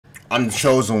I'm the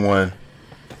chosen one.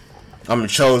 I'm the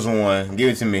chosen one. Give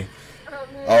it to me.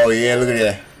 Oh yeah, look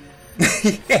at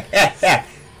that.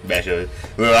 Bachelor.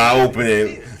 Look, I open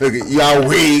it. Look at y'all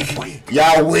weak.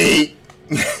 Y'all weak.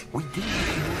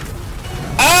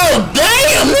 Oh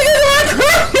damn!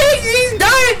 He's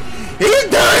done. He's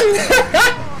done.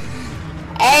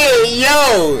 Hey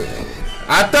yo!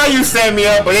 I thought you set me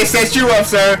up, but they set you up,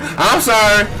 sir. I'm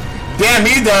sorry. Damn,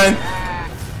 he's done.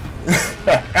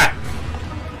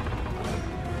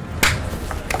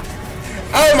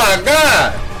 Oh my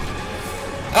god!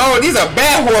 Oh, these are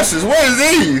bad horses. What is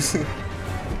these?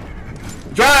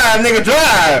 Drive, nigga,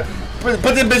 drive.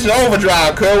 Put this bitch in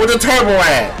overdrive, cuz. Where the turbo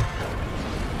at?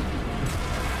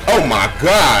 Oh my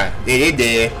god. Yeah, they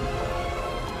dead.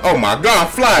 Oh my god,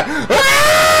 I'm flying.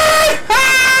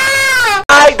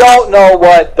 I don't know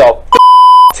what the f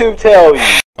to tell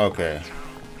you. Okay.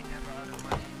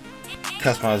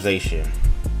 Customization.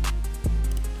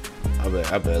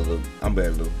 I better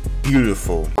look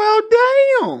beautiful. Well,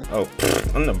 damn. Oh,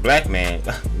 I'm the black man.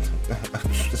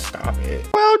 Stop it.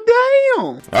 Well,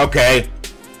 damn. Okay.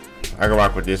 I can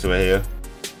rock with this right here.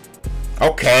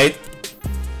 Okay.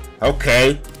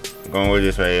 Okay. I'm going with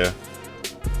this right here.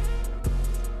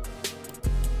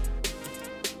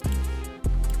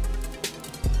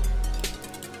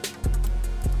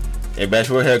 Hey, Bash,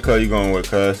 what hair color you going with,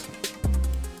 cuz?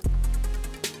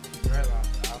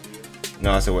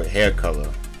 No, I said what hair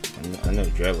color. I know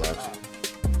dreadlocks.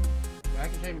 I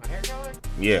can change my hair color?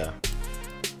 Yeah.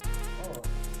 Oh.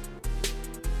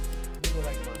 You look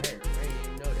like my hair. I didn't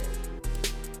even know that.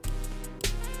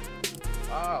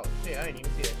 Oh, shit. I didn't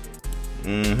even see that shit.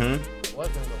 Mm-hmm. It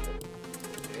wasn't no.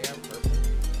 They have purple.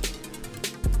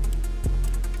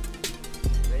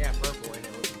 They got purple in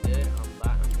it, which is good.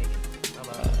 I'm taking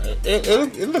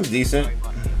it. It looks decent.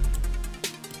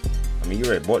 I mean, you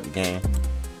already bought the game.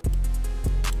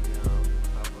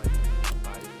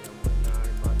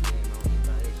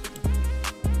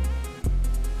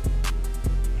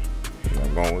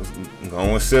 I'm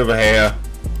going with silver hair.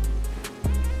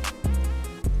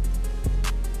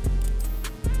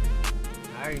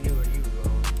 I already knew where you were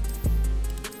going.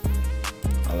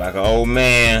 I'm like an old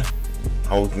man.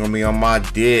 Hoes gonna be on my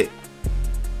dick.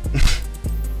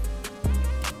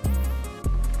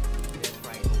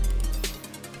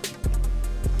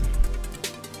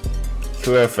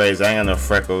 Clear face. I ain't got no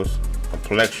freckles.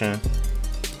 Complexion.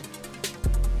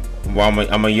 Well,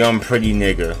 I'm a young, pretty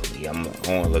nigga. Yeah, I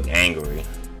wanna look angry.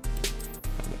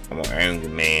 I'm an angry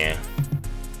man.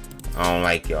 I don't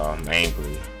like y'all. I'm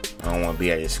angry. I don't want to be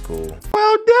at this school.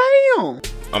 Well, damn.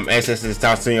 I'm SS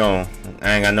Tentacion.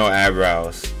 I ain't got no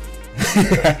eyebrows. I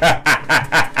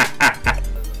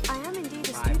am indeed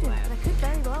a student, but I could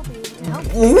very well be able to help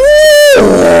you.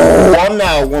 Woo! I'm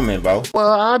not a woman, bro.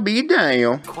 Well, I'll be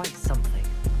damned. Quite something.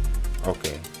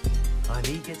 Okay. I'm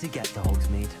eager to get to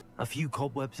Hogsmeade. A few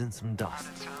cobwebs and some dust.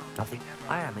 Nothing.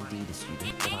 I am indeed a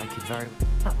student, but I could very...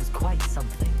 That was quite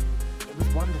something. It was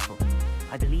wonderful.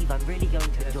 I believe I'm really going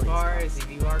to enjoy As far this. as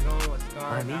if you are going with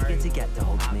Scar, I'm eager to get to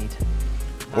Hogsmeade.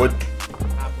 What?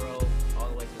 Top row, all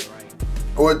the way to the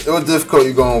right. What difficult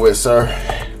you going with, sir?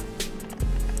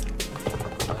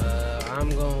 I'm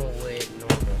going with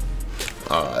normal.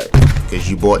 Alright. Because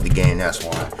you bought the game, that's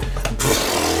why.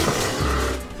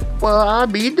 Well, I'll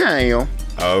be damned.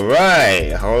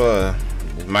 Alright, hold on.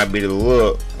 This might be the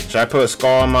look. Should I put a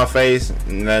scar on my face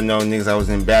and let know niggas I was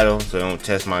in battle so they don't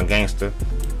test my gangster?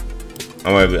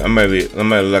 I'm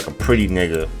gonna look like a pretty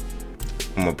nigga.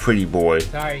 I'm a pretty boy.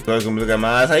 Sorry. So I can look at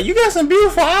my eyes like, you got some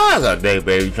beautiful eyes out there,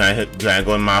 baby. Trying to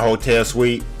go in my hotel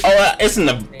suite. Oh, it's in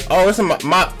the. Oh, it's in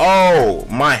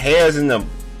my hair's in the.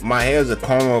 My hair's a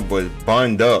corner but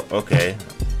bunned up. Okay,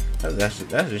 that's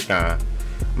just kind of.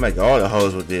 I'm like all the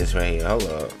hoes with this right here. Hold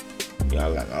up.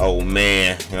 Y'all like, oh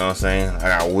man, you know what I'm saying?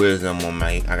 I got wisdom on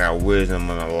my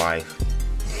life.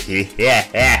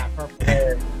 Yeah.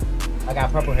 I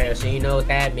got purple hair, so you know what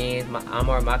that means. My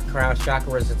crown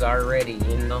chakras is already,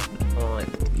 you know, on.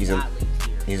 He's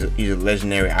a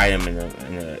legendary item in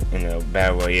the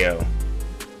battle royale.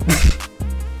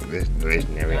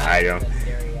 legendary item.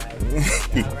 Legendary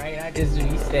item. Alright,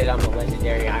 you said I'm a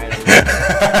legendary item.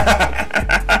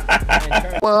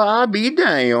 Well, I'll be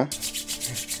damned.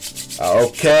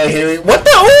 Okay, here. What the?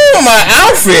 Ooh, my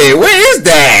outfit. What is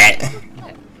that?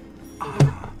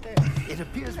 It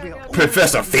appears we are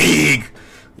Professor Fig.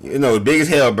 You know, big as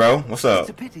hell, bro. What's up?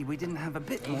 It's a pity we didn't have a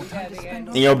bit more time to spend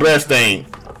on In your breast thing.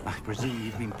 I presume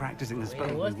you've been practicing the spell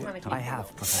It we was worked kind of on. I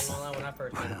have, Professor. when I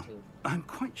first came to. I'm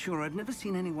quite sure I've never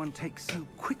seen anyone take so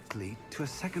quickly to a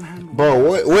second-hand. Bro,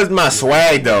 where's my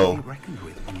swag though? Reckoned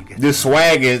with when you get This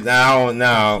swag is I don't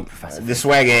know. This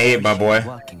swag ain't it, my boy.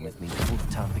 Working with me all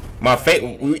the time. My face,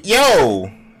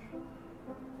 yo,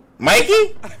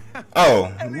 Mikey. Oh,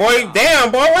 boy,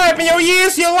 damn, boy, what happened to your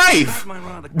years, to your life? my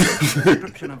rather cryptic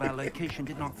description of our location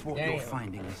did not thwart your Damn.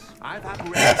 finding us. I've had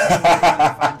rare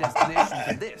find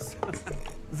destination to this.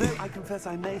 Though I confess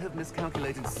I may have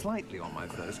miscalculated slightly on my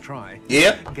first try.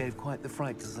 Yep. Gave quite the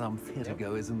fright to some theatre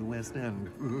goers in the West End.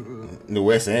 The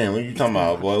West End. What you talking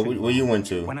about, boy? Where you went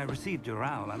to? When I received your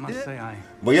owl, I must say I...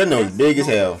 Boy, your nose big as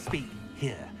hell. Speak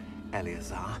here,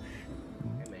 Eleazar.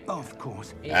 Of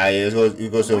course. Ah, yeah, let's go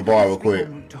to the bar real quick.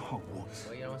 To Hogwarts.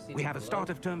 Well, you don't see We the have a below. start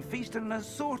of term feast and a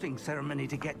sorting ceremony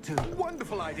to get to.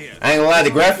 Wonderful idea. I ain't gonna lie,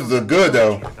 the graphics look good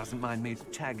though. Doesn't mind me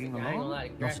tagging I ain't gonna along. lie,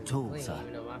 the Not graphics at all, clean, sir.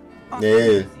 even though Yeah. my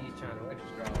PC is trying to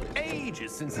register all this.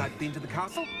 Ages since I've been to the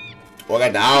castle. Boy, I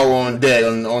got the owl on deck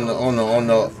on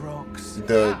Rocks.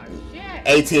 the Ah, shit.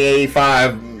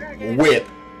 1885 whip.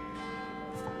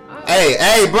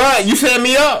 Hey, bro, you setting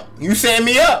me up? You setting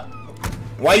me up?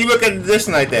 Why you look at this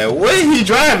like that? What is he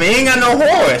driving? He ain't got no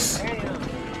horse. Damn.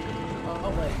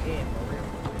 Oh, but yeah, for real.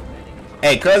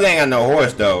 Hey, cuz ain't got no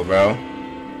horse though, bro. Yeah,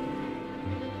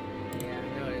 I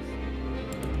noticed.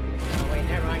 Oh, wait,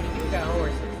 never mind. You got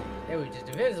horses. They were just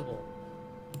invisible.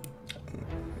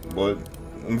 Boy,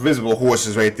 invisible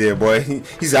horses right there, boy.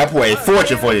 He said I put a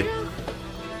fortune for you.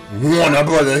 Warner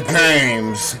Brothers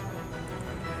Games.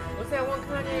 What's that one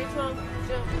Kanye song?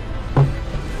 Jump.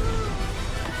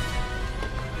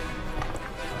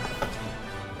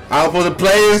 I was supposed to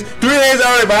play this 3 days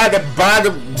early, but I had to buy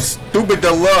the stupid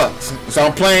deluxe. So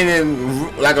I'm playing it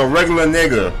like a regular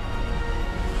nigga.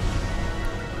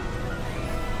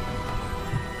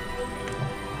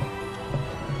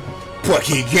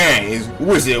 Plucky Games,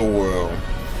 Wizard World.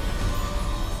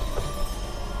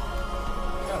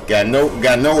 Got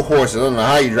no horses. I don't know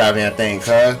how you driving that thing,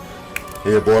 cuz.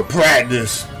 Here, boy,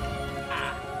 practice.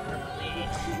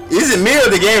 Is it me or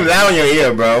the game loud in your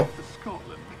ear, bro?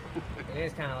 It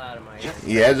is kind of loud in my ear.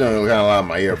 Yeah, it's kind of loud in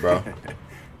my ear, bro.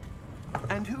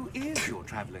 And who is your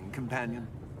traveling companion?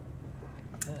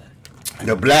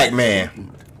 The black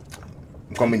man.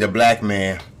 Call me the black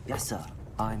man. Yes, sir.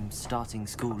 I'm starting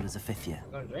school as a 5th year.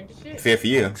 Gonna drink the shit. 5th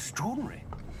year. Extraordinary.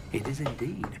 It is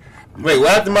indeed. Wait, what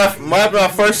happened to my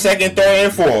first, second, third,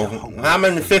 and fourth? I'm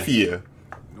in the 5th year.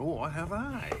 Nor have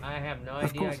I. I have no Of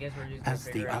idea. I course, guess we're just gonna as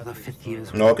figure the out other who's 5th going.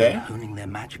 years Okay. were honing their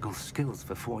magical skills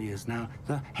for 4 years now,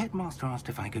 the headmaster asked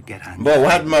if I could get her. Bro,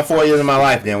 what happened to my 4 years of my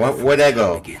life then? Where'd that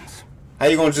go? Begins. How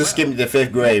you gonna just skip me to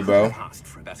 5th grade, bro? Asked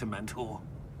for a better mentor.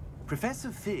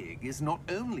 Professor Fig is not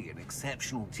only an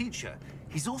exceptional teacher,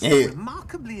 he's also Yeah.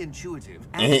 remarkably intuitive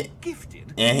And and he-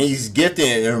 gifted. And he's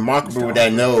gifted and remarkable with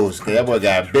that nose. Cause that boy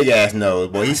got a big ass nose.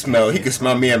 Boy, he could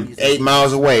smell me 8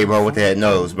 miles away, bro, with that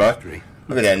nose, bro.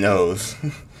 Look at that nose.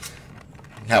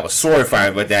 Have a sword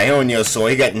fight with that. He don't need a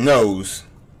sword, he got the nose.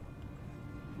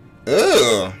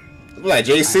 Ugh. Look like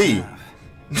JC.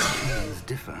 Opinions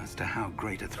differ as to how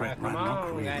great a threat Come Ranrock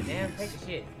on, really goddamn, take is. the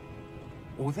shit.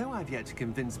 Although I've yet to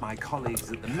convince my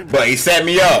colleagues at the minute. But he set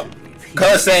me up.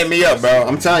 Cuz set me up, bro.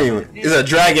 I'm telling you, there's a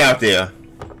dragon out there.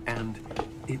 And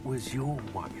it was your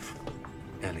wife,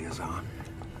 Eleazar,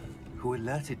 who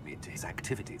alerted me to his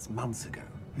activities months ago.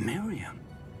 Miriam?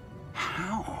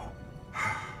 How?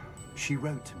 She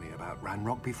wrote to me about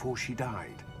Ranrock before she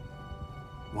died,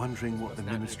 wondering what the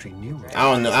ministry knew. I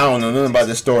don't know nothing about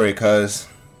this story, cuz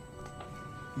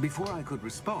Before I could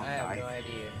respond, I have no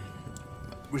idea.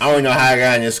 I don't know how I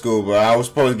got in this school, but I was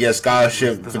supposed to get a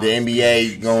scholarship for the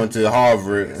NBA going to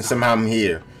Harvard, and somehow I'm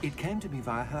here. It came to me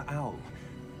via her owl,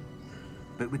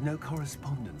 but with no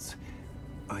correspondence.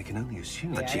 I can only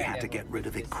assume But that she she had had to to get rid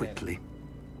of it quickly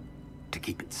to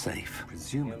keep it safe.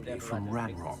 presumably from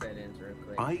Ranrock.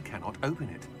 I cannot open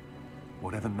it.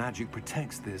 Whatever magic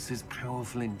protects this is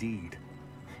powerful indeed.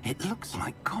 It looks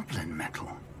like goblin metal.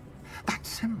 That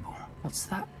symbol. What's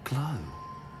that glow?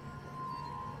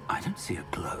 I don't see a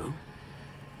glow.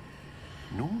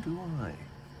 Nor do I.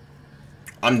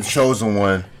 I'm the chosen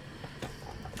one.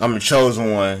 I'm the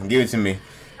chosen one. Give it to me.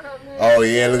 Oh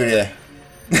yeah, look at that.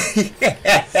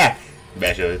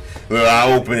 Bad show. Look,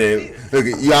 I open it. Look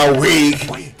at y'all weak.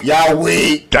 Y'all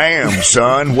weak. Damn,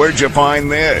 son, where'd you find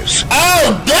this?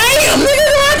 Oh damn! Look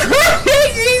at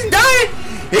that. He's done.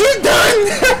 He's done.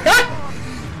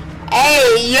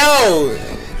 Hey yo.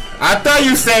 I thought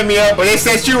you set me up, but they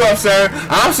set you up, sir.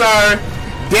 I'm sorry.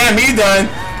 Damn, he's done.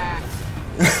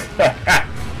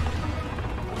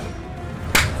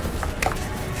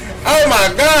 Oh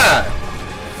my god.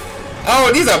 Oh,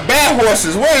 these are bad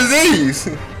horses. What is these?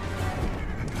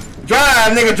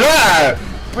 Drive, nigga, drive.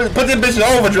 Put this bitch in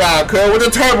overdrive, cuz. Where the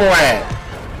turbo at?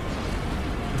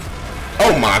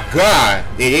 Oh my god.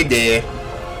 Yeah, they dead.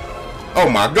 Oh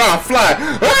my god, I'm flying.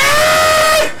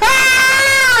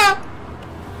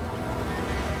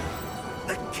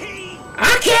 The key!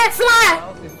 I can't fly.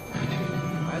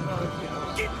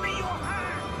 Give me your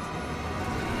hand!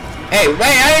 Hey, man, I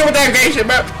ain't with that gay shit,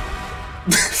 bro.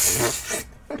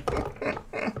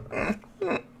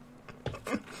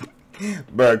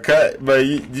 Bro, cut. Bro,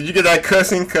 did you get that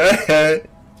cussing cut?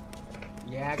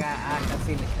 Yeah, I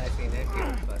seen the cutscene.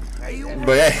 That shit was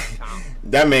But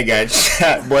that man got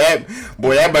shot. Boy, that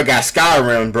boy got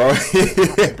Skyrim, bro.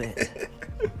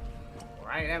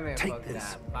 right, that man Take fucked this.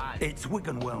 that body. It's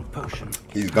Wiggenweld potion.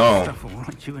 He's gone. Stuff will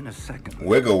right you in a second.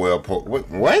 Wigglewell.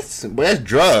 What? But that's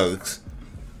drugs.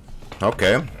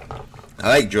 Okay. I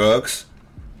like drugs.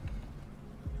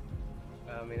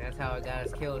 I mean, that's how it got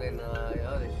us killed in the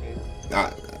other shit.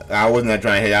 I wasn't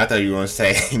trying to hit. I thought you were gonna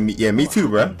say, yeah, me too,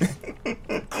 bro. I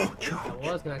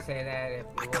was gonna say that if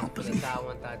it wasn't for the Thought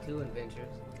 1, Thought 2 adventures.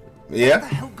 What the Yeah.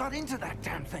 hell got into that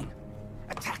damn thing?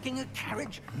 Attacking a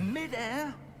carriage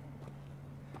mid-air?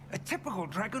 A typical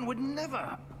dragon would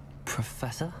never.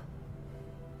 Professor?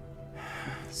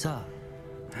 Sir?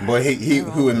 Boy, he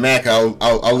with Mac. I'll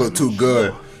look too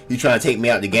good. He trying to take me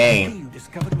out the game.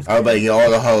 I was about to get all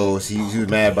the hoes. He was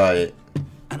mad about it.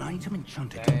 An item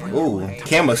enchanted to bring Ooh,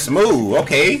 camera smooth.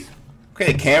 Okay.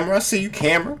 Okay, camera. I see you,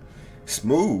 camera.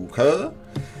 Smooth, huh?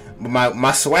 But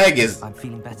my swag is I'm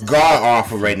feeling better. god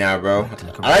awful right now, bro.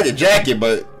 I like the jacket,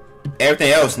 but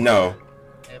everything else, no.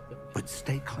 But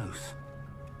stay close.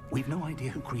 We've no idea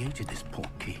who created this port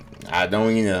key. I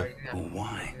don't either. Or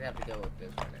why. We have to go with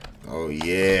this one now. Oh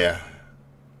yeah.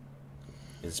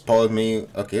 It's supposed to me.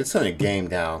 Okay, let's turn the game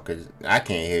down because I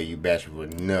can't hear you bashing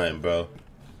with nothing, bro.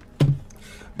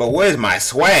 But where's my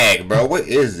swag, bro? What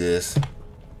is this?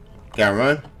 Can I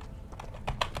run?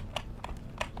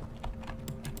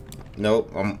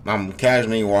 Nope. I'm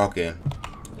casually walking.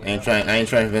 I ain't trying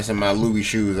to mess my Louis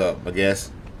shoes up, I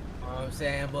guess. You know what I'm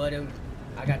saying, but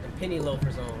I got the penny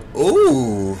loafers on.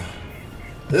 Ooh.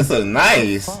 This is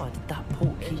nice. How far did that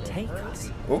port key take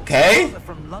us? Okay. Farther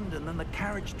from London than the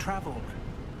carriage traveled.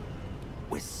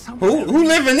 With Who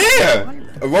living there?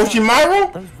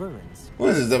 Orochimaru? Those ruins. What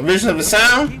is this, the vision of the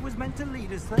sound? He was meant to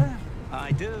lead us there.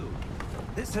 I do.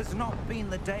 This has not been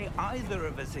the day either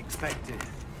of us expected.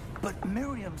 But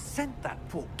Miriam sent that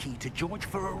port key to George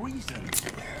for a reason.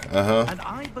 Uh-huh. And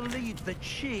I believe that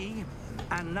she,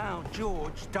 and now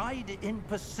George, died in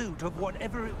pursuit of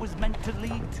whatever it was meant to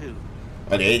lead to.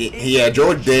 Oh, yeah,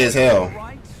 George dead as hell.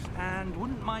 Right, and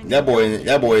wouldn't mind That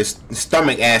boy is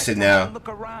stomach acid now. look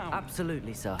around.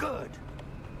 Absolutely, sir. Good.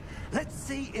 Let's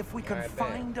see if we can Alright,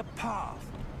 find a path,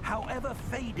 however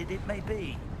faded it may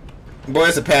be. Boy,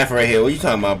 it's a path right here. What you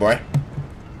talking about, boy?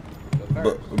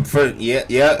 But first,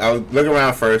 yeah, I'll look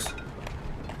around first.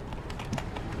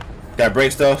 That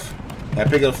break stuff? That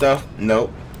pick up stuff?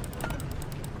 Nope.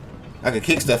 I can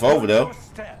kick stuff over though.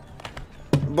 Step.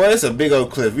 Boy, it's a big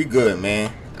old cliff. We good,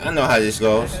 man. I know how this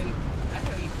goes. That's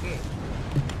how you fit.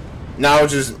 I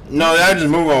just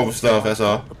move over stuff. That's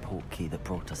all. The port key that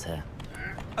brought us here.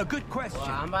 A good question. Well,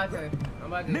 I'm about to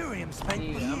Miriam spent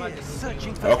see, I'm about to years see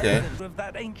searching for Okay. evidence of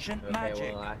that ancient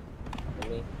magic. Well, let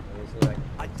me see if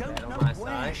I can don't get know on my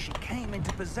where side. she came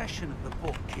into possession of the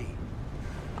port key,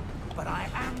 but I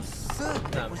am certain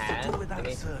it was to Somehow. do with that Let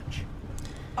me- search.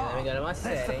 let me go to my There's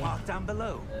the setting. path down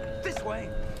below. This way.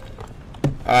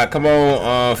 Alright, come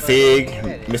on, Fig,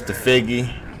 Mr.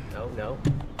 Figgy. No.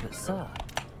 But, sir,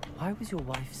 why was your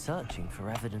wife searching for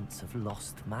evidence of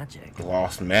lost magic?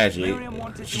 Lost magic. Miriam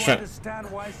wanted She to trying understand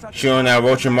why such she on that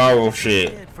Orochimaru shit.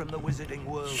 disappeared from the wizarding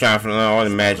world. to learn all the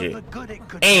magic. Of the good it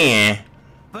could And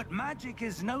But magic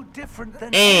is no different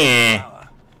than Eh. power.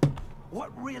 What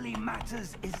really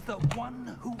matters is the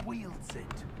one who wields it.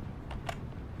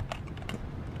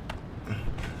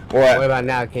 What what? about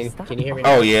now? Can you hear me?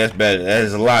 Oh yeah, it's better. That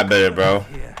is a lot better, bro.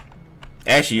 Here.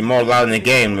 Actually, more loud in the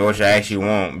game, which I actually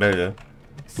want better.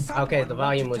 Okay, the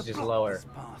volume was just lower.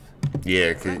 Yeah,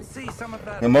 Let's cause see some of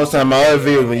that and most of my other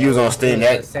videos when you was on Steam, The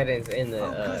that settings in the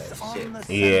focus on shit.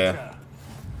 the Yeah.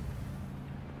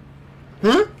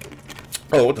 center.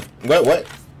 oh what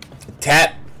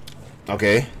tap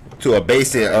okay to a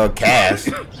basic cast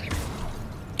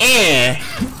and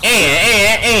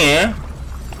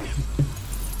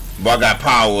boy, I got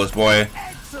powers, boy.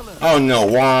 Excellent. Oh no,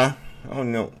 Juan. Oh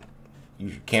no.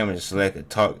 Use your camera to select a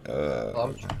talk.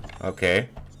 Okay.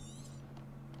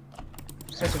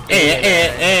 Such a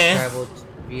And- travel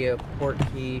via port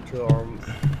key to a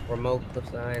remote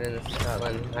cliffside in the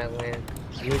Scotland Highland.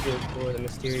 Usually for the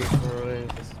mysterious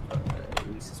ruins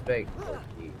we suspect.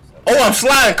 Oh, I'm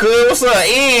sliding, cuz. What's up,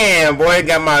 Ian? Boy,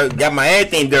 got my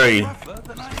everything dirty.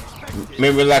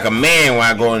 Made me like a man when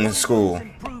I go into school.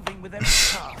 Thank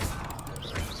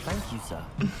you, sir.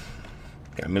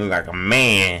 Got me like a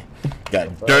man.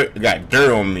 Got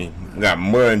dirt on me. Got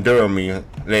mud and dirt on me.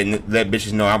 Let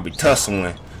bitches know I'll be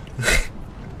tussling.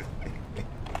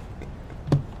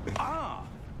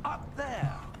 Up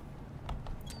there.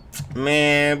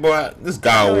 Man, boy, this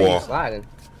God war. Sliding.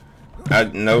 I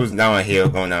know it's down a hill,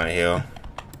 going down a hill.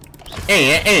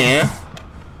 And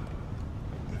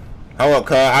hold up,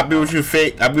 cuz. I'll be with you,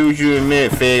 Fig. I'll be with you in a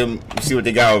minute, Fig. You see what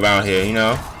they got around here, you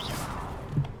know?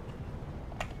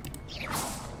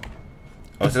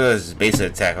 Oh, so this is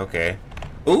basic attack, okay.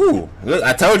 Ooh, look,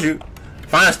 I told you.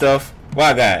 Fine stuff.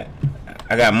 What I got?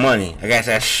 I got money. I got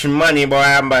that money, boy.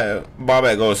 I'm about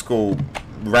to go to school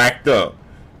racked up.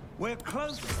 We're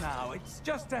close now. It's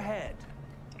just ahead.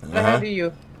 How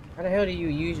the hell do you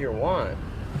use your wand?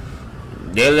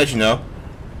 They'll let you know.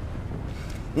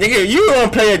 Nigga, you gonna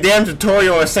play a damn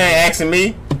tutorial and saying asking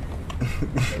me?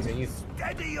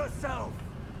 Steady yourself.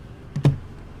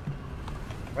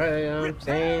 Right, you know what I'm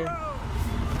saying?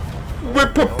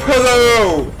 Rip a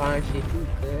pillow! Fine shit too,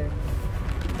 cuz.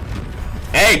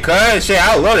 Hey, cuz, shit,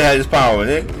 I love to have this power,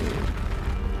 nigga.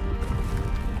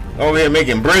 Over here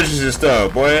making bridges and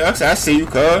stuff, boy. I see you,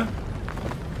 cuz.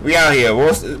 We out here.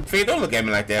 Fig, don't look at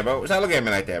me like that, bro. Stop looking at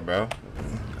me like that, bro.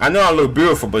 I know I look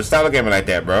beautiful, but stop looking at me like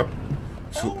that, bro.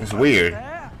 It's weird.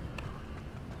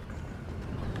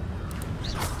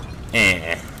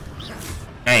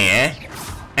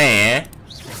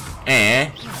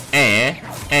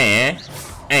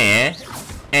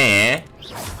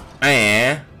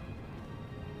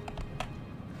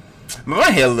 My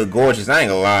hair look gorgeous. I ain't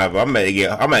gonna lie, but I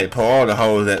might pull all the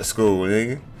hoes at school,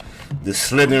 nigga. The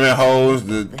slithering hoes,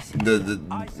 the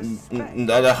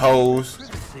other hoes,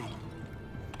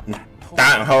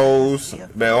 thought hoes,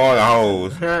 but all the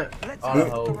hoes. All the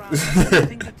hoes.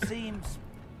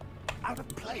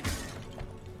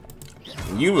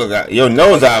 You look out, your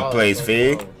nose out of place,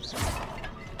 Fig.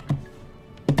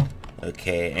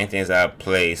 Okay, anything's out of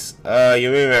place.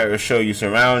 You really have to show you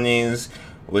surroundings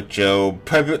with your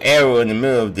purple arrow in the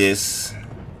middle of this.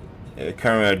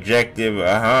 Current objective,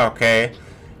 okay.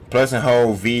 Plus and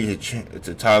hold V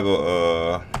to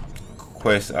toggle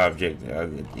quest object. I'll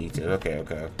get details. Okay.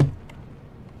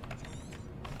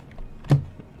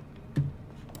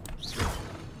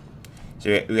 So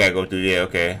we gotta go through there,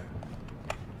 okay.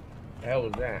 The hell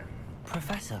was that?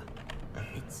 Professor,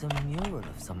 it's a mural of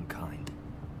some kind.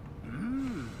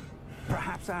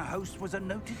 Perhaps our host was a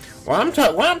noted. Why I'm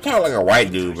talking like a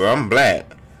white dude, bro? I'm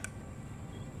black.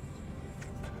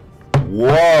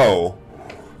 Whoa.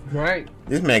 Right.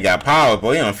 This man got power,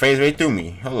 boy. He done phase right through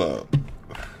me. Hold up.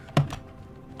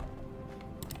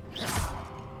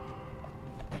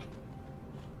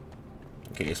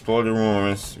 Okay, explore the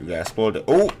ruins. We gotta explore the.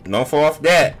 Oh, don't fall off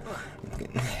that.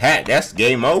 Hat. That's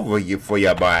game over for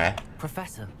your boy.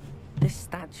 Professor, this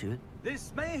statue.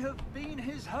 This may have been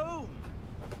his home.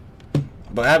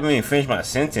 But I haven't even finished my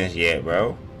sentence yet,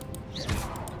 bro.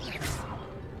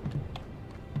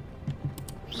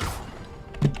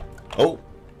 Oh.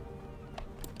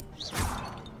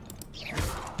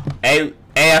 Hey,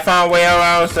 I found a way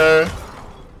around, sir.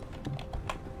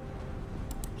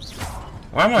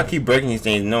 Why am I keep breaking these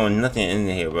things knowing nothing in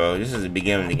here, bro? This is the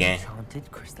beginning of the game. Enchanted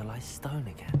crystallized stone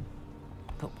again.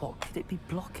 But what could it be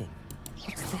blocking?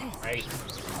 What's this? Right.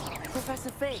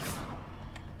 Professor Fig.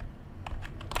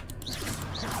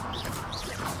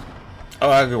 Oh,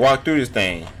 I can walk through this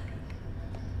thing.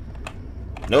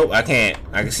 Nope, I can't.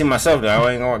 I can see myself though.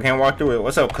 I can't walk through it.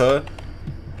 What's up, cuz?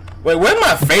 Wait, where's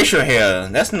my facial hair?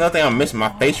 That's another thing I'm missing. My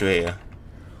facial hair.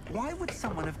 Why would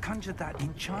someone have conjured that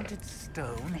enchanted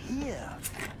stone here?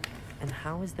 And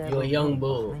how is there You're a young room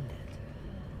bull. behind it?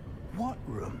 What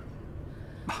room?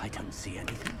 I don't see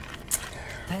anything.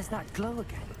 There's that glow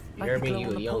again. You heard the me, glow you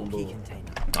on a the young portkey bull.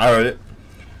 container. I heard it.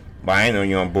 But I ain't no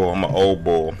young bull. I'm an old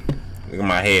bull. Look at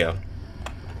my hair.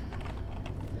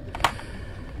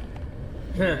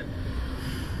 But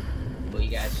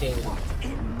you gotta change it.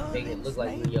 Make it look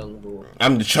like a young bull.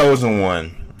 I'm the chosen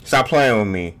one. Stop playing with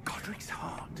me, Godric's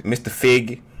heart. Mr.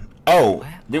 Fig. Oh,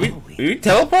 did we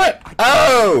teleport?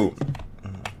 Oh.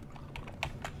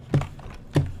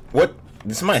 What?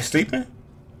 Did somebody sleeping?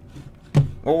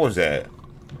 What was that?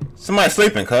 Somebody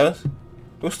sleeping, cuz.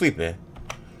 Who's sleeping?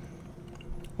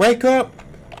 Wake up!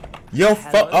 Yo,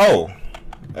 fuck. Oh.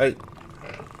 Hey.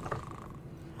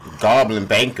 Goblin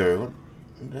banker.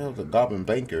 That was a goblin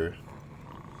banker.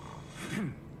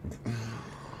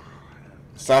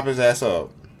 Stop his ass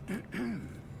up. Exactly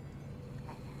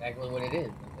what it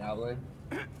is, goblin.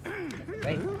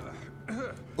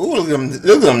 Ooh, look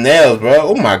at them nails, bro.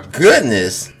 Oh my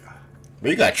goodness.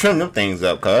 But you gotta trim them things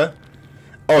up, cuz.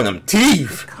 Oh, them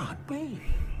teeth. Can't be.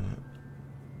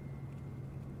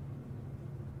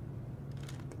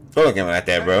 Don't look at me like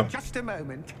that, bro. Just a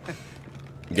moment.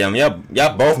 Damn,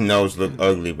 y'all both nose look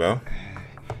ugly, bro.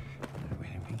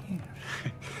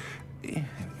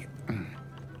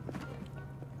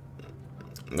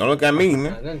 Don't look at me,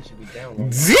 man. Nothing should be down.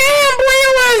 Damn, boy,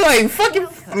 you was like fucking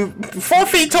 4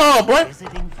 feet tall, boy. Is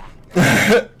it in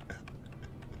fact?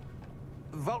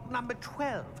 Vault number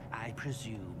 12, I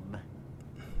presume.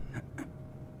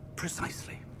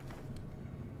 Precisely.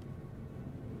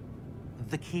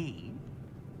 The key?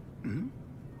 Hmm?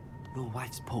 Your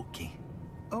wife's portkey.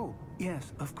 Oh,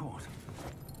 yes, of course.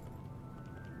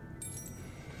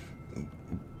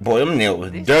 Boy, them nails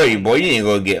was dirty, boy. You ain't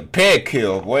gonna get a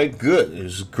pedicure, boy.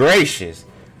 Goodness gracious.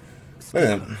 Look at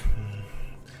him.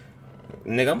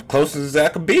 Nigga, I'm close as I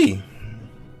could be.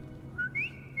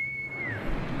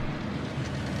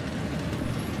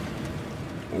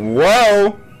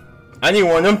 Whoa! I need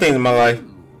one of them things in my life.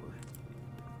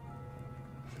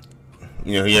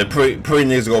 You know, yeah, pretty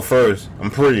niggas go first.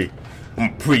 I'm pretty.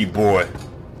 I'm a pretty boy.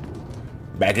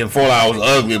 Back in fall I was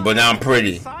ugly, but now I'm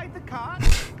pretty. Inside the cart,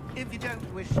 if you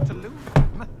don't wish to lose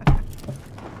them.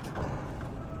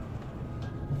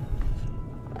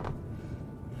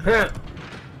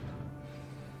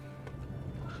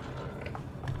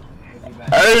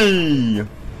 Hey!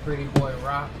 Pretty boy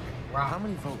rock. How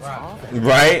many votes are there?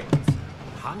 Right?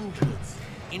 Hundreds.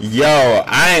 Yo,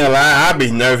 I ain't gonna lie, I be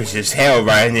nervous as hell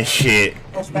writing this shit.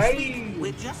 Okay.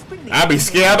 We're just beneath I be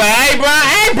scared, but hey, bro,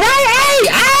 hey!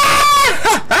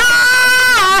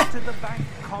 Ah! To the bank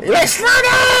Let's slow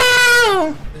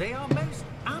down! They are most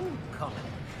uncommon.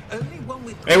 Only one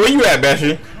with Hey, where you at,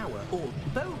 Bessie? power, or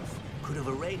both, could have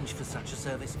arranged for such a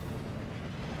service.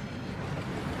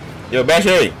 Yo,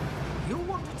 Bessie. You'll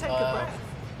want to take a breath.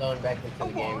 Going back into the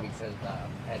game because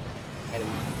had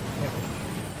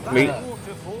Me?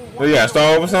 Waterfall, We gotta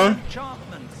start over, son?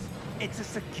 enchantments. It's a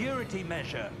security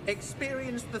measure.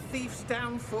 Experienced the thief's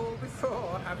downfall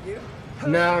before, have you?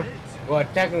 No. Well,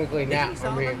 technically now. These I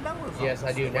are the mean, lower yes, I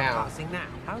vaults do that we're now. passing now.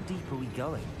 How deep are we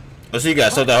going? Oh, so you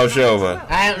gotta start the whole shit over.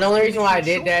 The only reason why I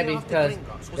did that is because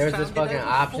there was this fucking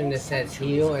option that says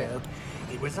heal. And,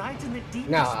 It resides in the deepest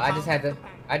no, I just part had to. of the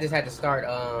bank. I just had to start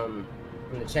from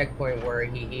the checkpoint where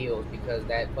he heals because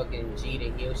that fucking G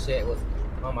to heal shit was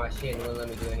on my shit and wouldn't let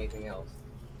me do anything else.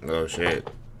 Oh, shit.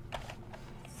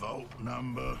 Vault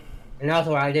number. And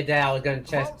also when I did that, I was gonna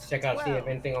check out see if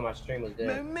anything on my stream was good.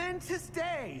 Momentous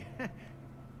day.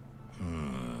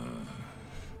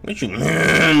 What you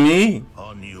me?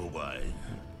 On your way.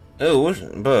 Oh, what's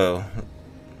bro?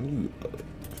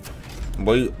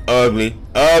 Boy, you ugly.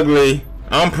 Ugly.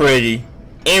 I'm pretty.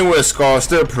 And with a scar,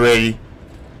 still pretty.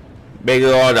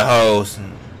 Bigger all the hoes.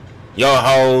 Your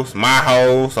hoes, my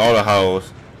hoes, all the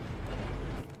hoes.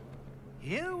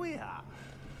 Here we are.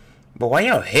 But why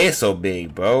y'all head so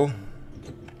big, bro?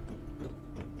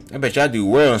 I bet y'all do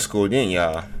well in school, didn't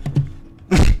y'all?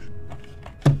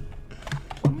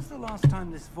 When was the last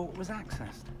time this vault was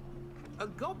accessed? A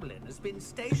goblin has been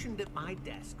stationed at my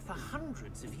desk for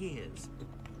hundreds of years.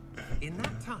 In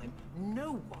that time,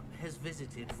 no one has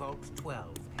visited Vault 12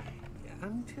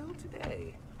 until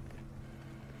today.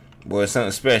 Boy,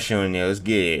 something special in there. Let's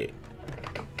get it.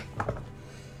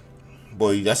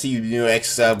 Boy, I see you doing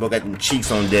exercise, but got them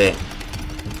cheeks on deck.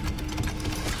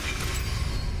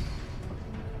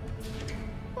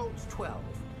 Vault 12.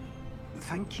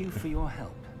 Thank you for your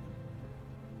help.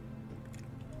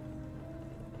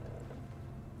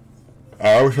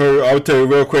 I'll tell you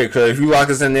real quick, cause if you lock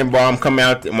us in there, bro, I'm coming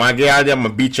out. When I get out there, I'm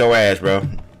gonna beat your ass, bro.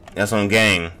 That's on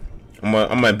game. I'm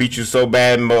gonna beat you so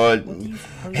bad, bro.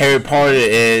 Harry Potter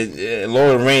and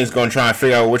Lord of the Rings gonna try and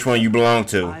figure out which one you belong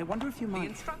to. I wonder if you The might...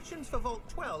 instructions for Vault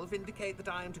 12 indicate that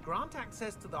I am to grant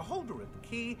access to the holder of the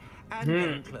key and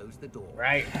then close the door.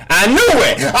 Right. I knew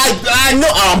it. I knew.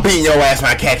 I'm beating your ass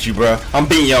when I catch you, bro. I'm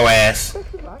beating your ass.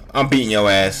 I'm beating your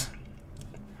ass.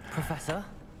 Professor?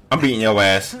 I'm beating your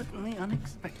ass. Certainly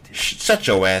unexpected. Shut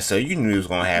your ass up. You knew it was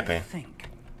gonna I happen. think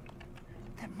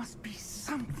there must be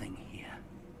something here.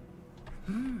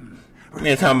 Man,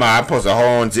 talking about I supposed to hold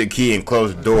on to the key and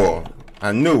close the door.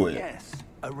 I knew it. Yes,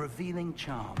 a revealing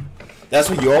charm. That's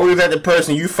what you always let the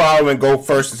person you follow and go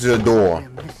first into the door. We're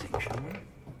missing, shall we?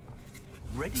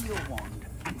 Ready your wand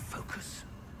and focus.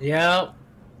 Yep.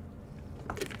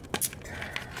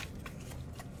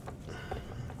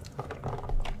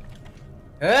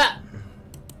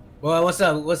 Boy, what's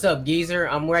up? What's up, geezer?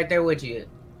 I'm right there with you.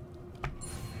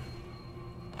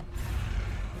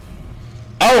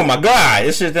 Oh my god,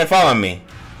 this shit that following me.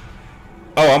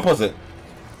 Oh, I'm supposed to.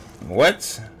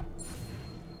 What?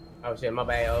 Oh shit, my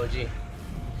bad, OG.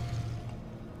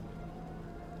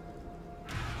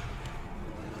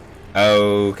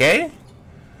 Okay.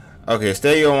 Okay,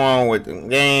 stay on with the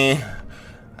game.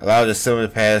 Allow the silver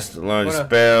pass to learn the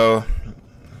spell.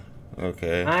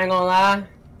 Okay. I ain't gonna lie.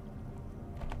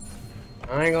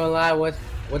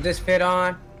 What this fit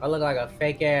on? I look like a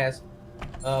fake ass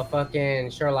fucking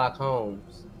Sherlock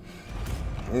Holmes.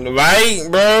 Right,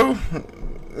 bro?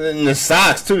 And the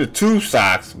socks too, the two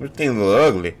socks. This thing look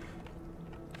ugly.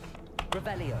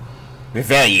 Revelio.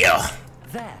 Revelio.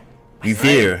 There. Be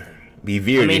fear. Be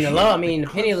fear. I mean the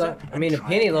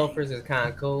penny loafers is kind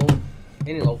of cool.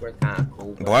 Penny loafers kind of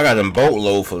cool. Boy, I got them boat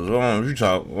loafers. What you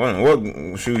talk?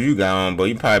 What shoes you got on? But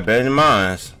you probably better than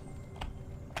mine.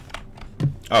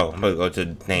 Oh, I'm gonna go to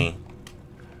the thing.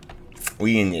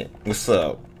 We in it. What's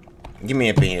up? Get me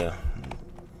up in here,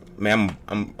 man.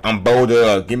 I'm bolder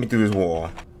up. Get me through this wall.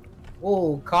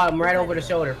 Ooh, caught him right over the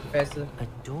shoulder, Professor. A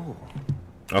door.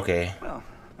 Okay. Well,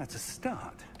 that's a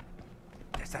start.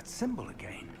 There's that symbol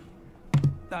again.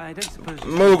 I don't suppose.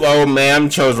 Move, old man. I'm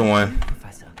the chosen one.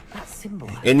 Professor, that symbol.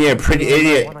 In there,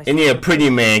 pretty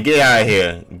man. Get out of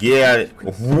here. Get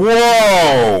out.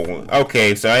 Whoa.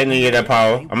 Okay, so I didn't get that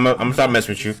power. I'm gonna stop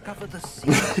messing with you. Discover the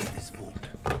secret of this vault.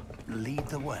 Lead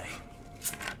the way.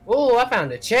 Ooh, I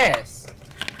found a chest.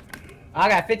 I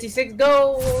got 56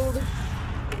 gold.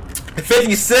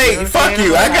 56. Fuck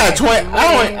you. I got 20.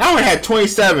 I only had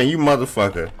 27. You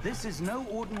motherfucker. This is no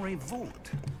ordinary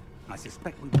vault. I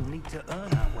suspect we will need to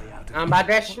earn our way out of I'm about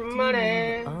that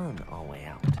money. Earn our way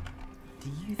out. Do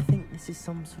you think this is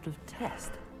some sort of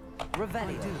test?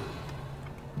 Revelio. I do.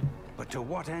 But to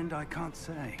what end, I can't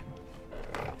say.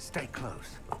 Stay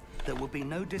close. There will be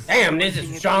no Damn, this is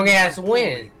a strong ass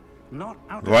win. Not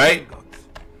out of Right?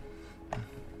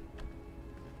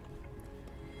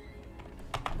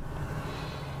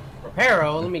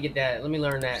 Reparo, let me get that. Let me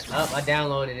learn that. Oh, I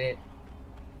downloaded it.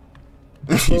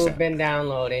 It's been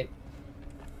downloaded.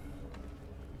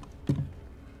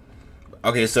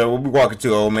 Okay, so what we walking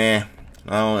to, old man?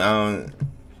 I don't.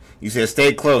 You said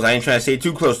stay close. I ain't trying to stay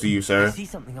too close to you, I sir. see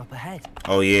something up ahead.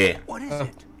 Oh yeah. What is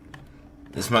it?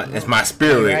 It's my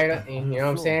spirit. Right, you know what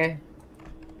I'm saying?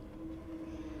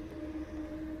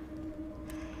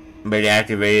 Ready to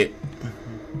activate it.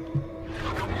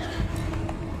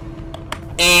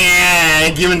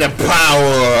 And give me the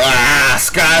power.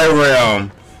 Skyrim.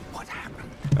 What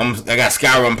happened? I got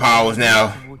Skyrim powers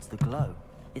now. Towards the glow,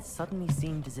 it suddenly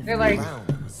seemed as if They're the like-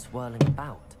 ground was swirling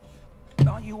about.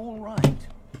 Are you all right?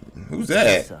 Who's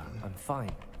Yes, that? sir, I'm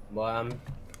fine. Well, You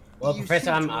Professor,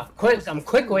 seem I'm to have quick. caused I'm the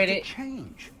quick floor with to it.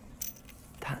 Change.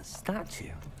 That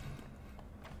statue.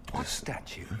 What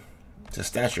statue? It's a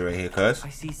statue right here, cuz. I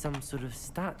see some sort of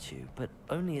statue, but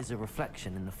only as a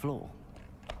reflection in the floor.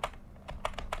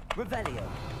 Revelio.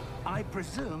 I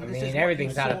presume I this is mean, what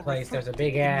everything's you out saw of place. There's a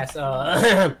reflected big in ass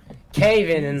the cave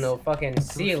in the fucking The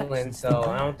ceiling, reflection's so still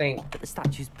I don't there, think but the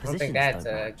statue's I don't position think that's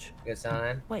don't a match. good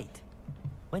sign. Wait.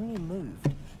 When you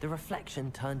moved, the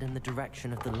reflection turned in the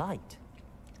direction of the light.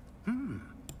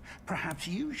 Perhaps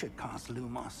you should cast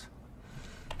Lumos.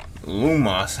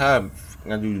 Lumos. How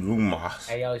I do Lumos?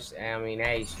 Hey yo, I mean,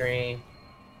 hey stream.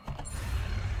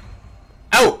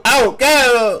 Oh,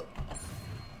 go!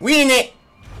 We in it.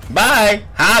 Bye.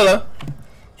 Holla.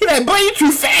 He like, boy, you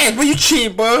too fast. Boy, you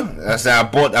cheat, bro. I said, I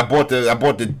bought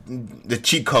the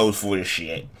cheat codes for this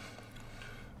shit.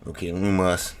 Okay,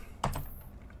 Lumos.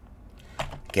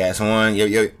 Gas one. Yo.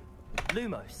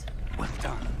 Lumos. Well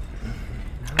done.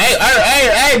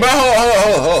 Hey, bro.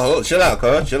 Hold. Chill out,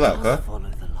 cuz. Follow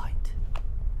the light.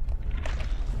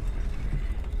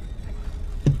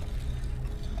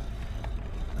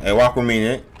 Hey, walk with me,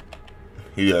 Nick.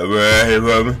 He like, hey,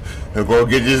 brother, go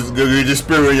get this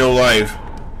spirit in your life.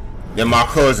 They're my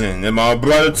cousin. They're my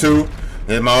brother too.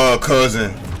 They're my other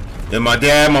cousin. They're my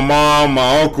dad, my mom,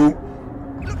 my uncle.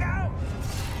 Look out!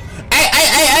 Hey,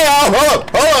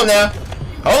 hold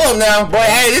up now, boy.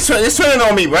 Hey, this turning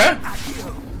on me, bro.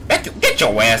 Get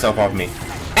your ass up off me.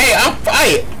 Hey, I'm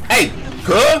fighting. Hey,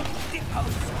 cuz.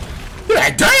 You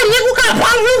like, damn, nigga, what kind of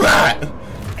problem you got?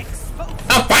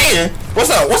 I'm fighting. What's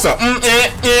up? What's up?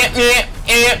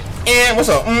 What's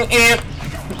up?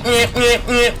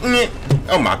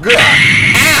 Oh my god.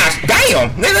 Ah, damn.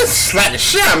 Nigga slapped the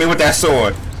shit out of me with that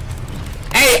sword.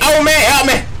 Hey, old man,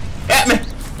 help me.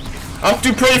 I'm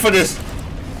too pretty for this.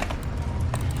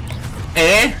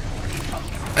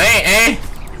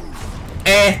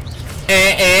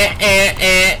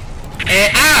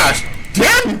 Ouch!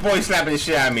 Damn, you boy slapping the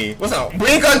shit out of me. What's up?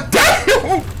 Brinker?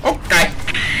 Damn! Okay.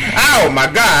 Oh my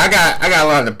god, I got a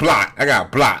lot to block. I got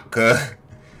block, cuz.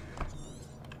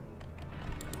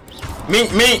 Me.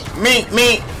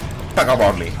 Back up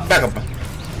off me. Back up.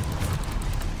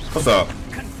 What's up?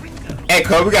 Hey,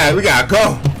 cuz, we gotta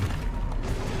go.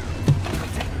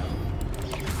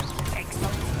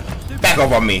 Back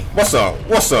up on me. What's up?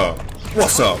 What's up?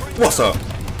 What's up? What's up?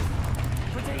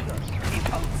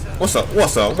 What's up?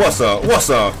 What's up? What's up? What's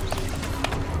up?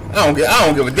 I don't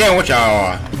give a damn what y'all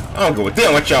are. I don't give a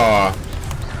damn what y'all are.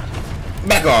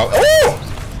 Back off. Ooh!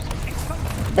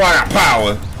 Boy, I got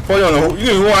power. Boy, you know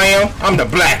who I am? I'm the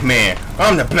black man.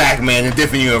 I'm the black man in a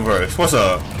different universe. What's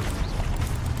up?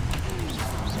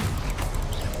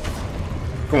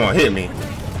 Come on, hit me.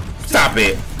 Stop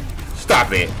it.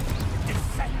 Stop it.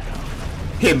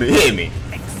 Hit me, hit me.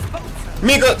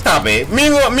 Mika, stop it.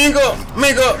 Mika.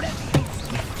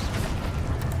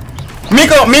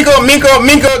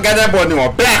 Got that boy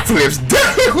doing backflips.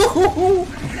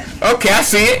 Okay, I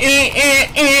see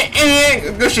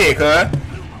it. Good shit, cuz.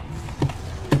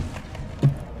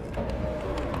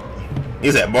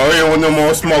 He said, boy, we don't want no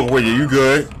more smoke with you. You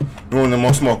good? We want no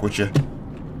more smoke with you.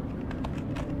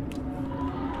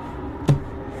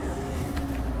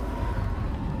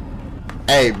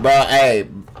 Hey,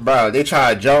 bro, they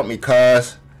try to jump me,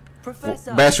 cuz.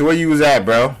 Basher, where you was at,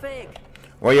 bro?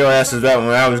 Where your ass was at when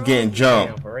I was getting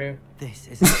jumped? This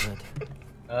isn't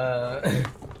good.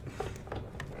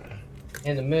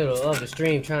 In the middle of the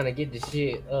stream trying to get the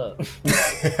shit up.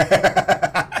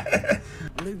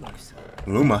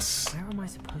 Lumos. Where am I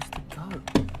supposed to go?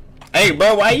 Hey,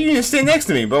 bro, why you didn't sit next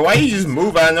to me, bro? Why you just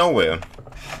move out of nowhere?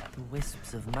 The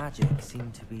wisps of magic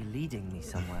seem to be leading me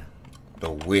somewhere. The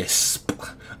wisp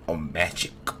of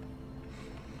magic.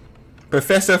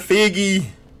 Professor Figgy.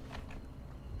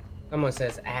 Someone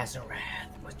says Azarath,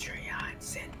 Matrion,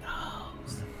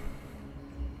 Synthos.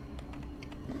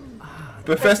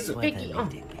 Professor Figgy,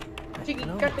 Figgy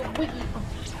got the wiggy.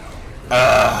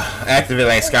 Activate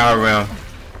like Skyrim.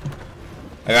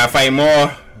 I gotta fight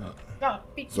more.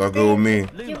 So go with me.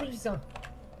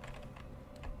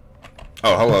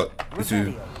 Oh, hello. This is.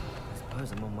 I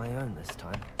suppose I'm on my own this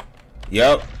time.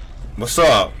 Yep. What's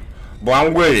up, boy?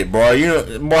 I'm with it, boy. You know,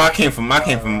 boy. I came from.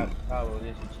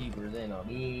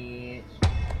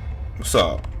 What's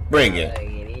up? Bring it.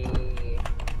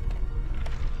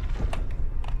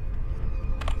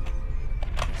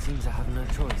 Seems I have no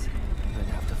choice. I'm going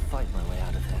to have to fight my way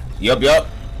out of here. Yup.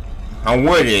 I'm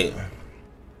with it.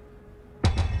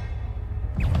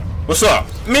 What's up?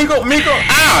 Miko.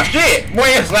 Ah, shit. Boy,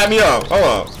 you slap me up. Hold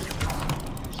up.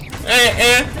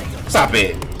 Stop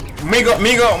it. Miko.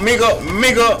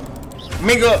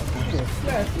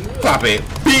 Stop it.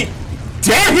 Beat.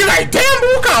 Damn, he like, damn,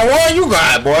 boy, what kind of wall you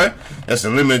got, boy? That's a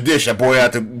limited dish, that boy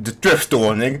at the thrift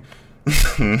store, nigga.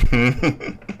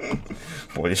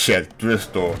 Boy, this shit at the thrift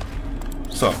store.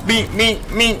 What's up? Me.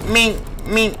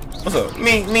 What's up?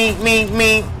 Me.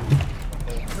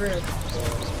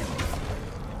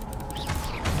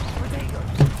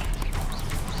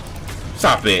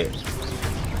 Stop it.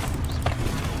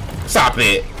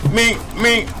 Me,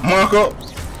 Marco.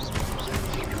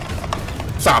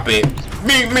 Stop it.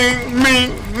 Me.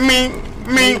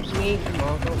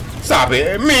 Stop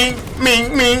it. Me.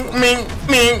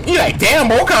 You like, damn,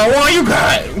 boy, what kind of one you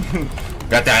got?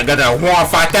 got that one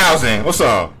 5000. What's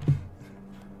up?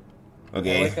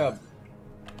 Okay. What's up?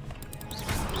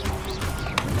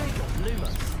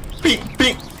 Beep.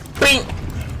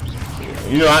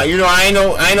 You know, I ain't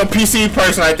no PC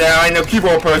person like that. I ain't no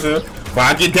keyboard person, but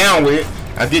I get down with it.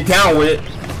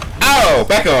 Oh,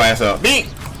 back your ass up. Beep.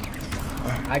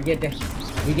 I get that.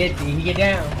 He get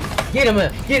down. Get him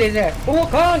up. Get his ass. For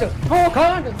Wakanda.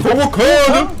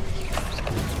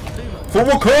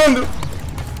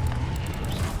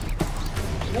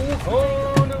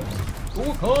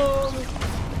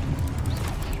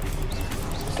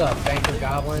 What's up, Banker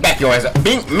Goblin? Back your ass up.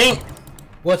 Bink.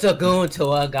 What's a goon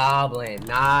to a goblin?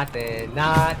 Nothing.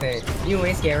 You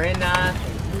ain't scaring nothing.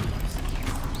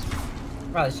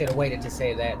 Probably should have waited to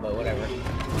say that, but whatever.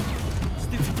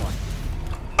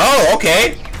 Oh,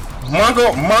 okay.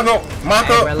 Marco.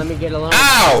 Hey, bro, let me get a loan.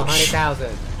 Ouch.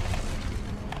 100,000.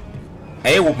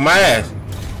 Hey, whoop my ass.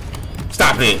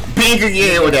 Stop it. Bink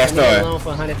again with that Get a story. loan for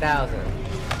 100,000.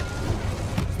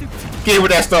 Get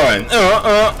with that story.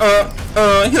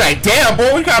 He like, damn,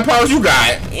 boy, what kind of problems you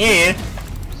got? Yeah.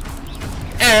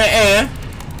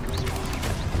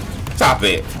 Stop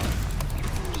it.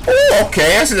 Oh,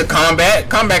 okay. This is a combat.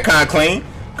 Combat kind of clean.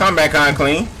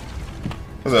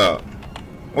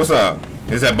 What's up?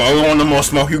 Is that boy want no more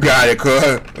smoke? You got it, cuz.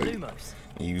 Lumos.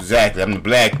 Exactly. I'm the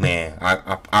black man.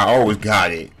 I always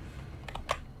got it.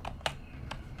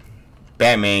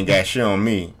 Batman got shit on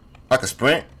me. I can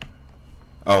sprint.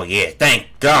 Oh yeah, thank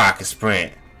God I can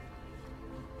sprint.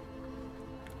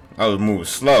 I was moving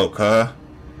slow, cuz.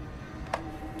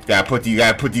 Gotta put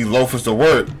these loafers to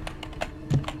work.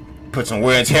 Put some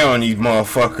wear and tear on these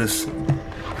motherfuckers.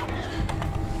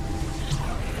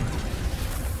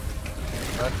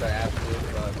 That's an absolute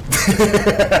fuck.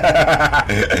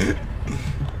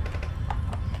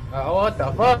 Oh, what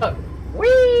the fuck? Whee!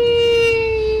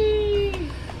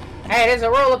 Hey, there's a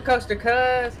roller coaster,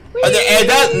 cuz.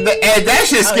 That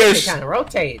shit scares. Kind of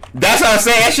rotate. That's what I'm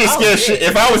saying. That shit scares shit.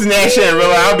 If I was in that shit in real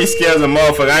life, I'd be scared as a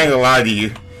motherfucker. I ain't gonna lie to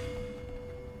you.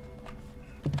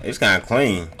 It's kind of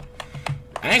clean.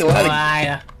 I ain't gonna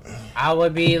lie to you. I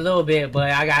would be a little bit,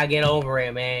 but I gotta get over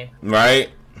it, man. Right?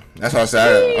 That's what I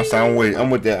said. I'm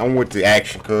with that. I'm with the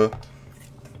action, cuz.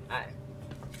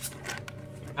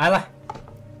 I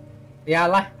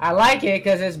like it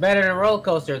because it's better than roller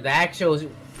coaster. The actual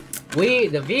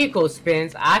the vehicle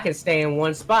spins. I can stay in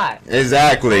one spot.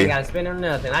 Exactly. I ain't gotta spin on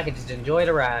nothing. I can just enjoy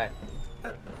the ride.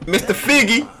 Mr.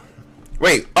 Figgy.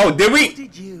 Wait. Oh, did we?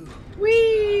 Did you?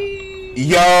 Whee!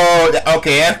 Yo.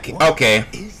 Okay. Okay.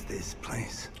 What is this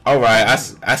place? All right.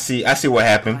 I see. I see what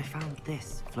happened. I found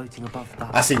this floating above the.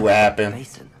 I see what happened.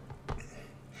 Basin.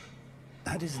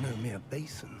 That is no mere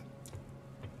basin.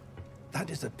 That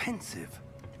is a pensive.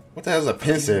 What the hell is a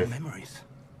pensive? Memories.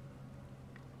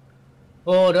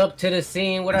 Hold up to the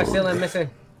scene with our ceiling missing.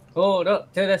 Hold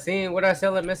up to the scene with our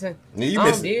ceiling missing.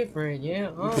 I'm different, yeah.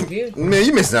 I'm different. Man,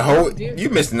 you missing the whole. You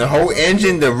missing the whole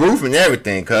engine, the roof, and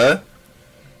everything, cuz.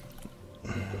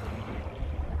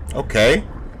 Okay.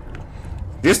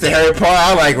 This the Harry Potter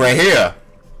I like right here.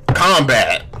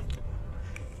 Combat.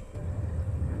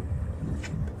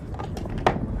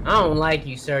 I don't like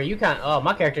you, sir. You kind of. Oh,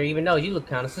 my character even knows you look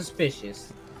kind of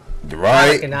suspicious. I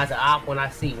Right. recognize the op when I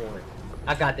see one.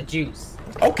 I got the juice.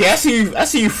 Okay, I see you. I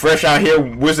see you fresh out here,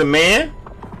 wizard man.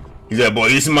 He's like, boy,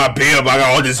 this is my bill, but I got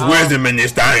all this wisdom in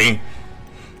this thing.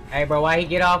 Hey, bro, why he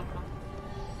get off?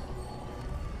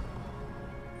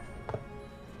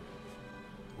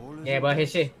 Yeah, but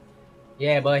his shit.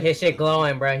 Yeah, but his shit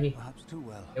glowing, bro. Perhaps too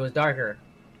well. It was darker.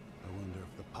 I wonder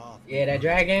if the path. Yeah, that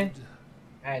dragon.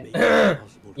 And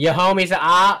your homie's an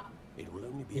op.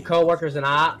 Your co-worker's an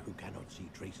op.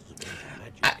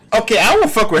 Okay, I won't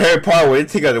fuck with Harry Potter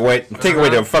with it. Take away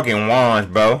the fucking wands,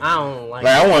 bro. I don't like.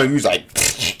 I want to use like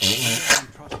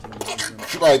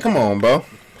come on, bro.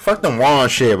 Fuck them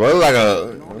wand shit, bro. It's like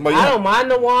a. I don't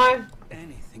mind the wand,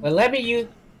 but let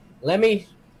me.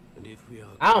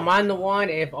 I don't mind the wand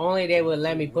if only they would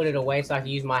let me put it away so I can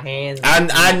use my hands.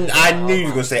 I knew you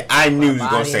was gonna say. I knew you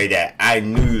was gonna say that. I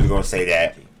knew you was gonna say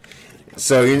that.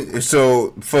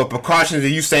 So for precautions of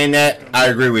you saying that, I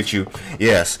agree with you.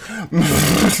 Yes.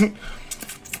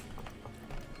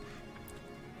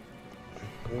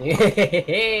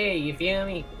 You feel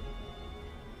me?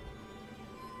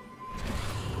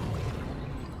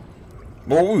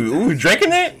 Well, we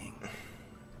drinking it?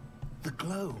 The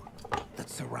glow that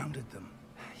surrounded them.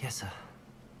 Yes, sir.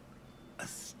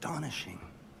 Astonishing.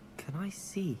 Can I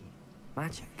see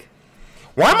magic?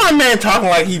 Why my man talking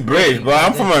like he British, bro?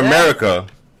 I'm from America.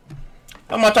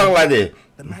 Why am I talking like this?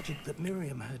 The magic that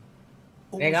Miriam had.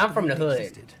 Nigga, I'm from the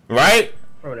hood. Right?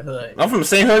 From the hood. I'm from the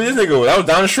same hood this nigga was. I was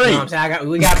down the street. You know what I'm saying?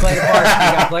 We gotta play the part. We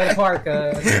gotta play the part,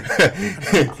 cuz.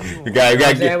 we gotta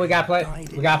We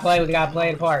gotta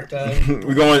play the part, cuz.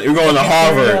 we're going to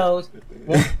Harvard.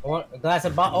 Want a glass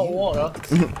of water.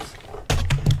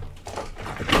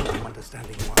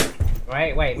 Understanding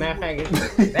why. Wait, matter of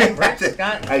fact, that British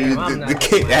Scott. I used the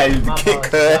kick,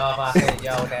 cuz.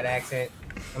 Y'all with that accent.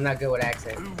 I'm not good with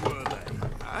accent.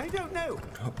 I don't know.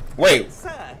 Wait.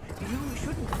 Sir, you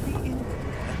shouldn't be in.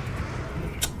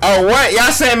 Oh, what?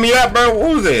 Y'all set me up, bro?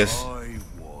 Who's this? I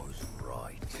was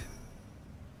right.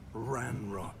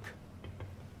 Ranrock.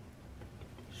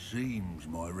 Seems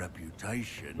my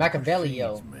reputation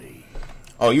Machiavelli-o. precedes me.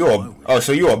 Oh,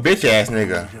 so you a bitch ass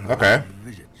nigga. Okay.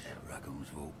 Visits Rackham's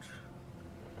Vault.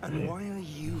 And why are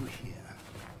you here?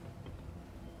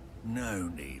 No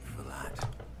need for that.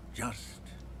 Just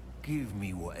give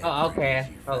me whatever. Oh, okay. it is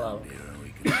you Hello. found here and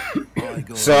we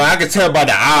can- So I can tell by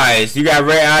the eyes. You got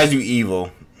red eyes, you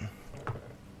evil.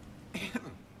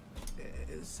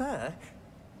 Sir,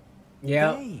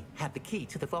 Yeah. they have the key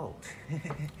to the vault.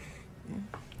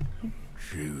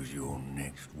 Choose your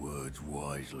next words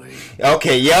wisely.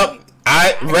 Okay, yep.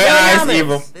 Red eyes,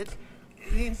 evil.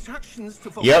 The instructions to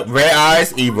vault. Yep, red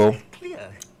eyes, evil.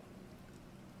 Clear.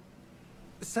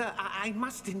 Sir, I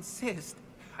must insist.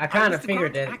 I kind of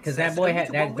figured that because that boy had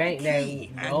that bank,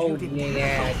 that old nigga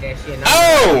had that shit.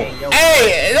 Oh,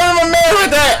 hey, I'm a man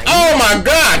with that. Oh my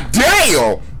god,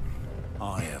 damn.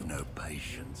 I have no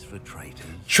patience for traitors.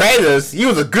 Traitors? You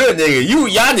was a good nigga.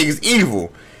 Y'all niggas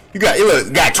evil. You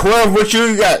got 12 with you.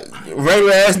 You got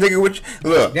regular ass nigga with you.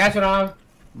 Look. That's what I'm.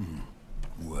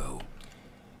 Well,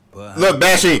 look,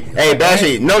 Bashy. Hey,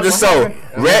 Bashy. Note this so.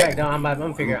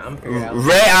 I'm figuring out.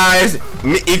 Red eyes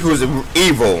equals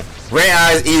evil. Red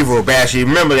eyes evil, Bashy.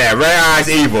 Remember that. Red eyes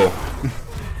evil.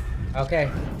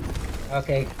 Okay.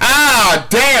 Ah,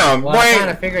 damn. Well, I kind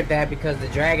of figured that because the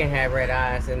dragon had red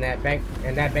eyes and that bank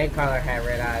caller had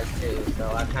red eyes too. So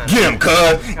I kind of get him,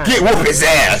 cuz. Get whoop his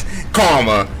ass.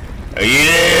 Karma.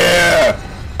 Yeah.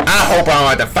 I hope I don't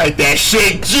have to fight that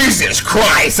shit. Jesus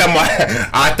Christ.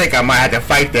 I think I might have to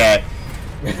fight that.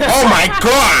 Oh my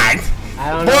god.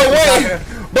 I don't know.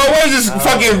 But what is this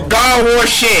fucking God War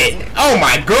shit? Oh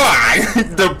my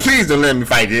god! Please don't let me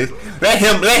fight this. Let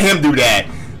him do that.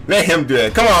 Let him do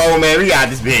it. Come on, old man, we got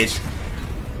this bitch.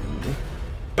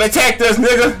 Protect us,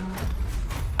 nigga.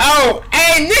 Oh,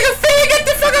 hey, nigga, Phil, get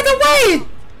the fuck out the way.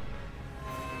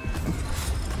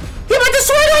 He about to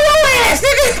swing on your ass,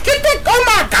 nigga. Get that. Oh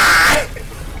my god.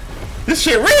 This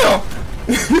shit real.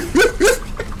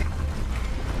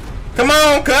 Come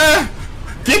on, cuz.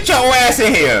 Get your ass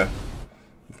in here.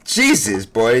 Jesus,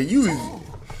 boy,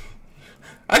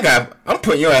 I'm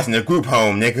putting your ass in the group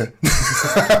home, nigga.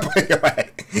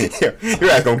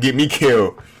 Your ass gonna get me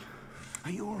killed.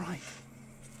 Are you alright?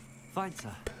 Fine,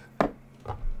 sir.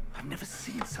 I've never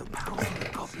seen so powerful a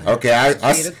goblin. Okay, I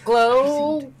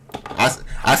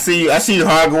see you,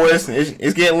 Hogwarts.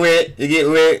 It's getting lit.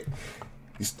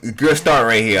 It's a good start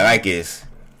right here. I like this.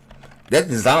 That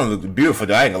design looks beautiful,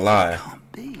 though. I ain't gonna lie.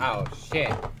 Oh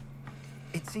shit.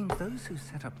 It seems those who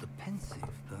set up the pensive,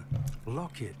 the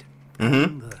locket,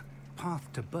 Mm-hmm. the path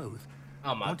to both.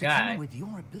 Oh my want god. to with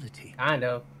your ability. Kind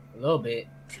of. A little bit.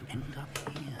 To end up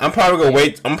here. I'm probably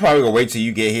gonna wait till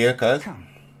you get here, cuz.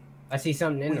 I see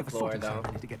something in the floor though.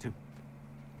 To get to.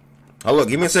 Oh look,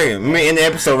 give me a second. Let me end the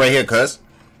episode right here, cuz.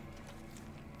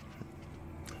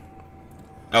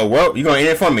 Oh well, you gonna end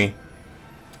it for me?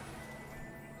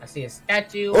 I see a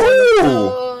statue.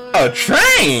 Ooh, a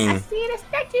train. I see a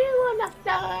statue on the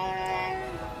floor.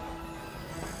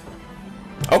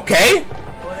 Okay.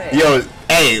 Yo,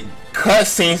 hey,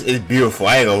 cutscenes is beautiful.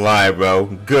 I ain't gonna lie, bro.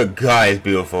 Good God, it's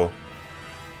beautiful.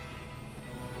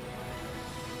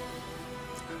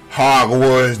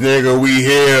 Hogwarts, nigga, we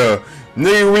here.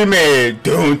 Nigga, we made it.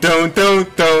 Don't.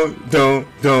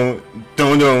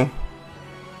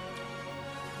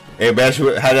 Hey, Bash,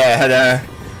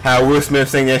 how Will Smith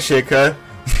sing that shit, cuz?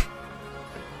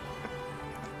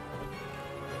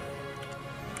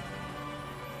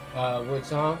 What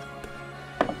song?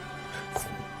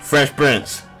 Fresh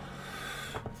Prince.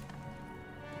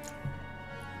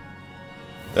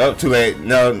 Oh, too late.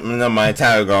 No, my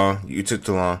time gone. You took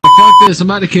too long. Fuck this, I'm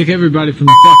about to kick everybody from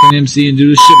the fucking MC and do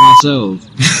this shit myself.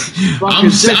 I'm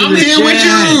here with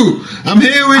you! I'm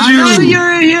here with you! I know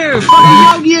you're in here!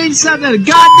 Fucking Yogi ain't sent out a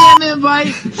goddamn invite!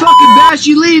 Fucking Bash,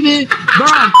 you leaving! Bro,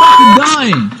 I'm fucking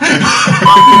dying!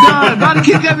 Fucking dying! About to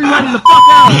kick everybody the fuck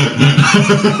out!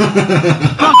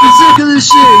 Fucking sick of this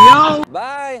shit, yo!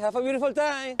 Bye, have a beautiful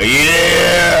time!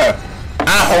 Yeah!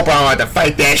 I hope I don't have to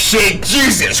fight that shit!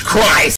 Jesus Christ!